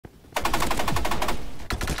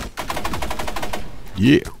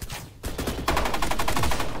Yeah.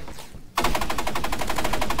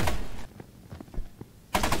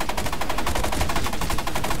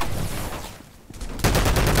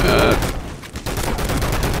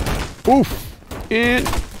 Oof. And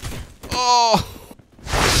oh,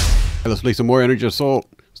 let's play some more Energy Assault.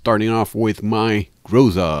 Starting off with my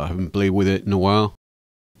Groza. I haven't played with it in a while.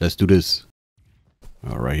 Let's do this.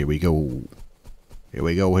 All right, here we go. Here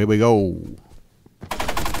we go. Here we go.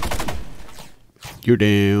 You're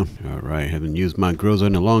down. All right, haven't used my Groza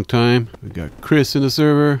in a long time. We got Chris in the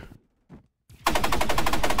server.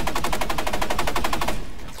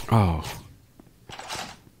 Oh,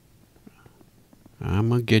 I'm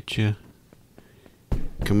gonna get you.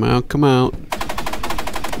 Come out, come out.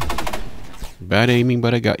 Bad aiming,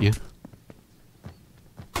 but I got you.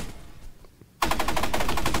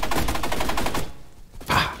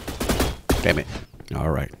 Ah, damn it.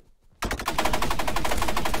 All right.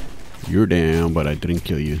 You're down, but I didn't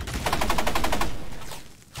kill you.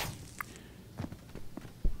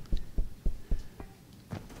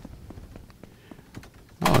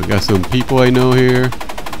 Oh, I got some people I know here.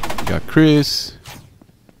 Got Chris,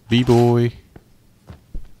 B-Boy.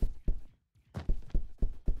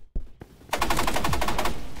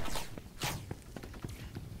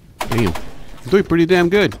 Damn, I'm doing pretty damn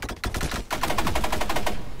good.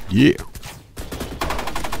 Yeah.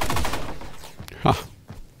 Ha.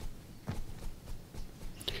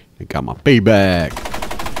 I got my payback.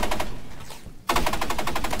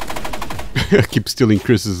 I keep stealing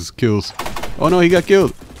Chris's kills. Oh no, he got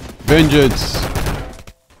killed. Vengeance.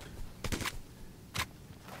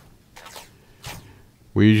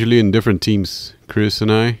 We're usually in different teams, Chris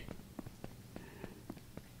and I.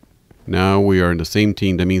 Now we are in the same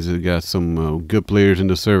team. That means we got some good players in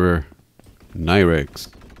the server. Nyrex.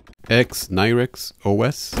 X Nyrex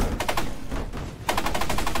OS.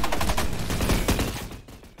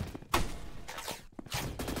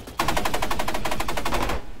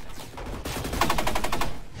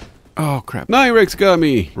 Oh crap. Nyrex got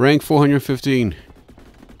me! Rank 415.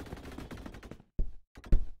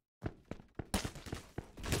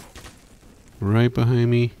 Right behind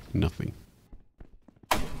me, nothing.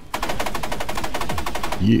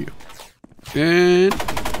 Yeah. And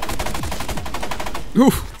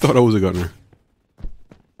oof, thought I was a gunner.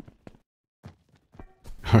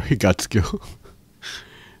 I got skill.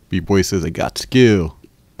 B-Boy says I got skill.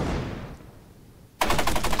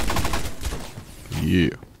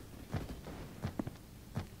 Yeah.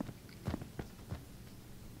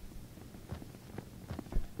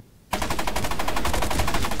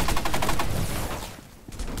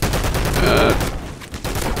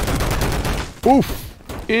 Oof.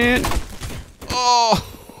 And oh,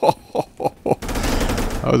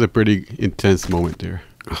 that was a pretty intense moment there.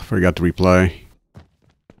 I forgot to reply.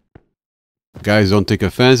 Guys, don't take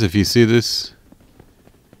offense if you see this.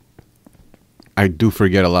 I do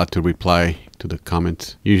forget a lot to reply to the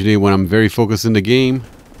comments. Usually when I'm very focused in the game,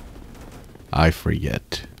 I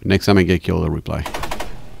forget. Next time I get killed, I'll reply.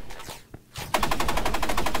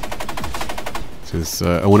 Since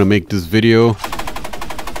I want to make this video,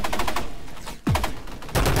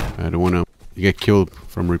 I don't want to get killed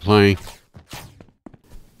from replying.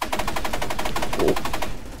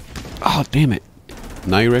 Oh, damn it.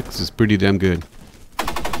 Nyrex is pretty damn good.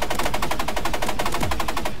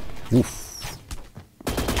 Oof.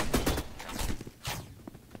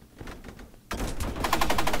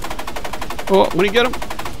 Oh, when you get him.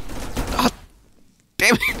 Oh,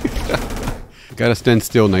 damn it. Gotta stand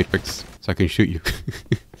still, Nyrex, so I can shoot you.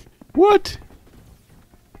 What?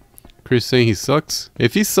 Chris saying he sucks?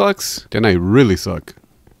 If he sucks, then I really suck.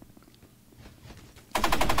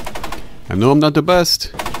 I know I'm not the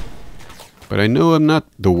best, but I know I'm not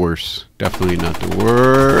the worst. Definitely not the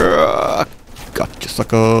worst. Gotcha,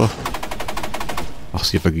 sucker. I'll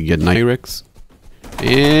see if I can get Nyrex.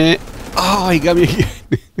 And oh, he got me again.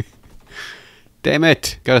 Damn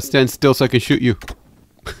it. Gotta stand still so I can shoot you.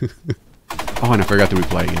 Oh, and I forgot to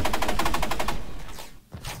reply again.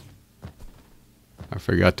 I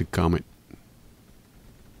forgot to comment.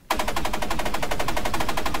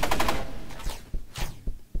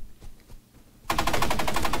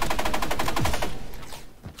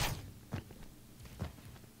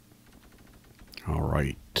 All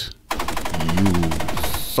right.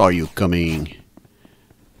 Saw you coming.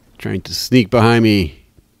 Trying to sneak behind me.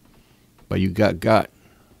 But you got.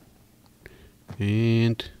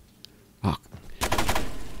 And ah,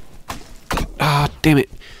 damn it.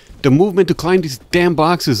 The movement to climb these damn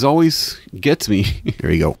boxes always gets me.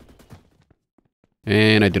 There you go.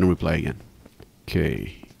 And I didn't reply again.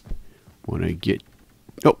 Okay. When I get...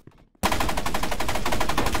 Oh.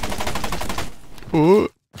 Oh.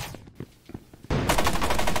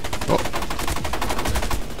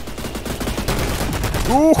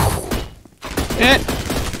 Oh. And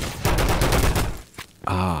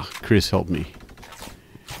Chris helped me.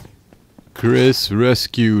 Chris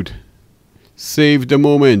rescued. Saved the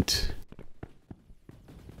moment.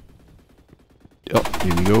 Oh,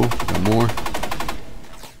 here we go. Got more.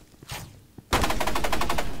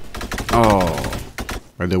 Oh.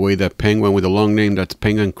 By the way, that penguin with a long name, that's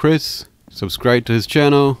Penguin Chris. Subscribe to his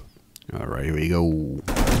channel. Alright, here we go.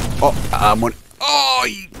 Oh, I'm on. Oh!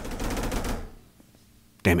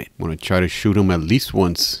 Damn it. I'm gonna try to shoot him at least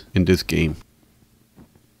once in this game.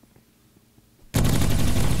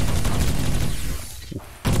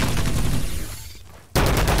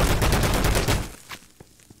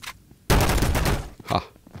 Ha.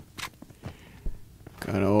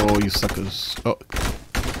 Got all you suckers. Oh.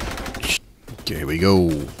 Okay, here we go.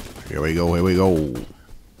 Here we go, here we go.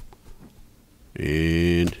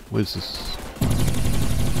 And what is this?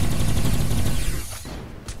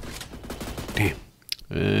 Damn.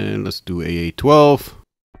 And let's do AA-12.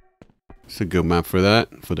 It's a good map for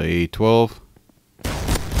that, for the AA-12.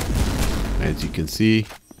 As you can see,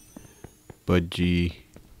 Budgie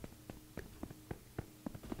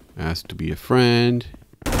asked to be a friend.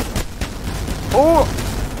 Oh!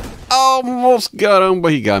 Almost got him,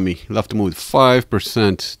 but he got me. Left him with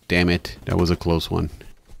 5%. Damn it. That was a close one.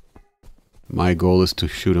 My goal is to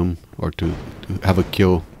shoot him, or to have a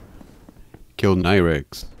kill. Kill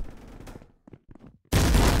Nyrex.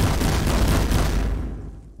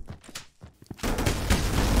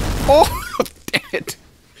 Oh! Damn it!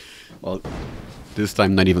 Well, this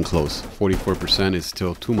time not even close. 44% is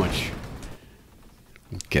still too much.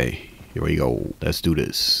 Okay, here we go. Let's do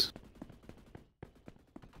this.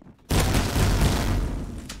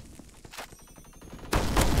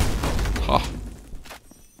 Ha!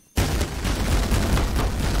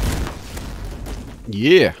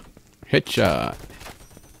 Yeah! Headshot!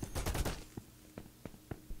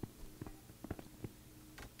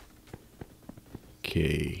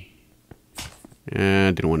 Okay.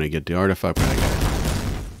 And didn't want to get the artifact, but I got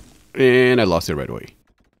it. And I lost it right away.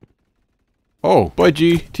 Oh,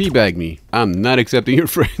 Budgie, teabag me. I'm not accepting your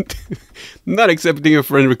friend. Not accepting your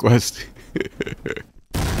friend request.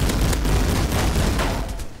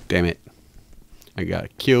 Damn it. I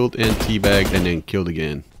got killed and teabagged and then killed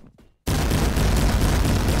again.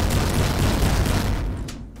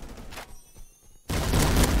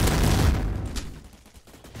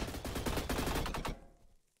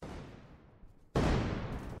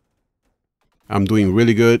 I'm doing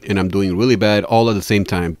really good and I'm doing really bad all at the same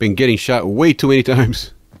time. Been getting shot way too many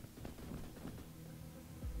times.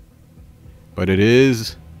 But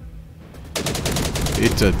it's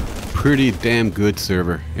a pretty damn good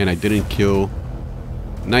server. And I didn't kill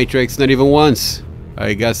Nitrex not even once.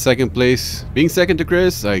 I got second place. Being second to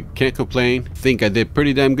Chris, I can't complain. Think I did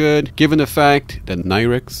pretty damn good given the fact that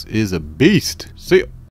Nyrex is a beast. See ya.